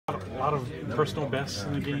lot of personal bests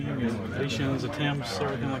in the game, completions, attempts,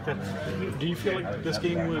 everything like that. Do you feel like this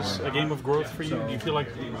game was a game of growth for you? Do you feel like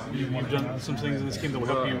you've done some things in this game that will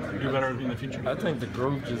help you do better in the future? I think the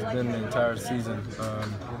growth has been the entire season.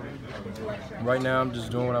 Right now, I'm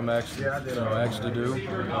just doing what I'm actually do.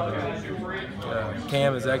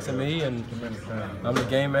 Cam is asking me, and I'm the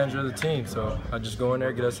game manager of the team. So I just go in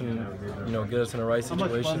there, get us in the right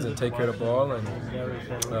situations, and take care of the ball. And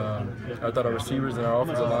I thought our receivers and our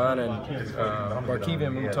offensive line and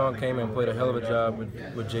Barkevian Mouton came in and played a hell of a job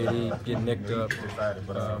with JD getting nicked up.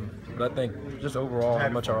 But I think just overall how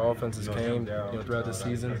much our offenses came throughout the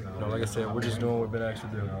season. Like I said, we're just doing what we've been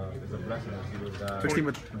actually doing.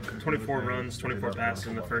 24 runs, 24 passes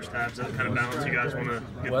in the first half. Is that the kind of balance you guys want to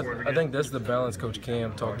get forward? I think that's the balance Coach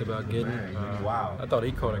Cam talked about getting. I thought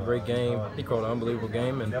he called a great game. He called an unbelievable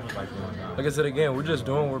game. And like I said again, we're just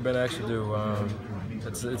doing what we've been actually do.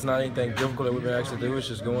 It's not anything difficult that we've been actually do. It's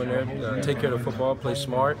just go in there, take care of the football, play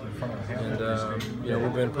smart, and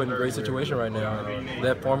we've been put in a great situation right now. And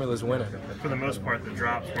that formula is winning. For the most part, the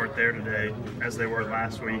drops weren't there today as they were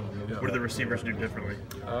last week. What do the receivers do differently?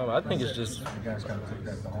 I think it's just,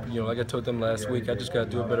 like I told them last week, I just got to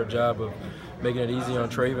do a better job of making it easy on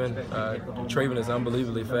Traven. Traven is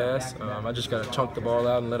unbelievably fast. I just got to chunk the ball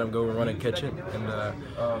out and let him go and run and catch it. And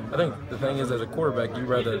I think the thing is, as a quarterback, you'd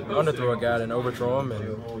rather underthrow a guy than overthrow him.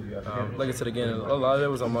 And like I said again, a lot of it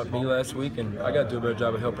was on me last week, and I got to do a better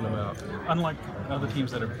job of helping him out. Unlike other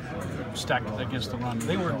teams that are stacked against the run,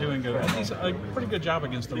 they were doing a pretty good job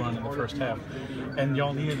against the run in the first half, and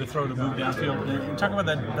y'all needed to throw to move downfield. And talk about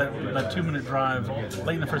that 2-minute drive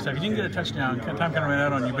late in the first half. You didn't get a touchdown, time kind of ran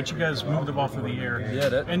out on you, but you guys moved the ball through the air.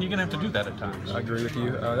 Yeah, and you're gonna have to do that at times. I agree with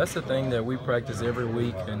you. That's the thing that we practice every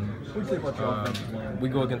week, and we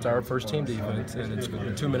go against our first team defense, and it's a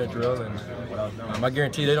 2-minute drill, and I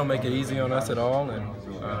guarantee they don't make it easy on us at all. And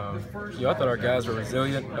I thought our guys were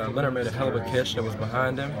resilient. Leonard made a hell of a catch that was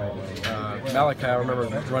behind him. Malachi, I remember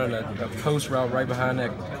running a post route right behind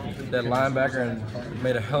that linebacker and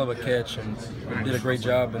made a hell of a catch and did a great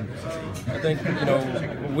job. And I think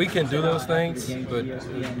we can do those things, but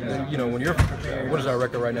when you're, what is our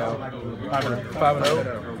record right now?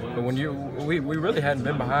 5-0. But when we really hadn't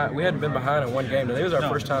been behind. We hadn't been behind in one game. Today was our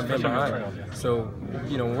first time being behind. So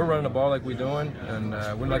when we're running the ball like we're doing, and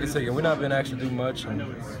like I said, we're not been actually do much. And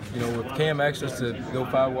with Cam asks us to go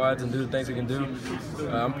 5 wides and do the things we can do,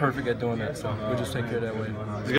 I'm perfect at doing that. So we just take care of that way.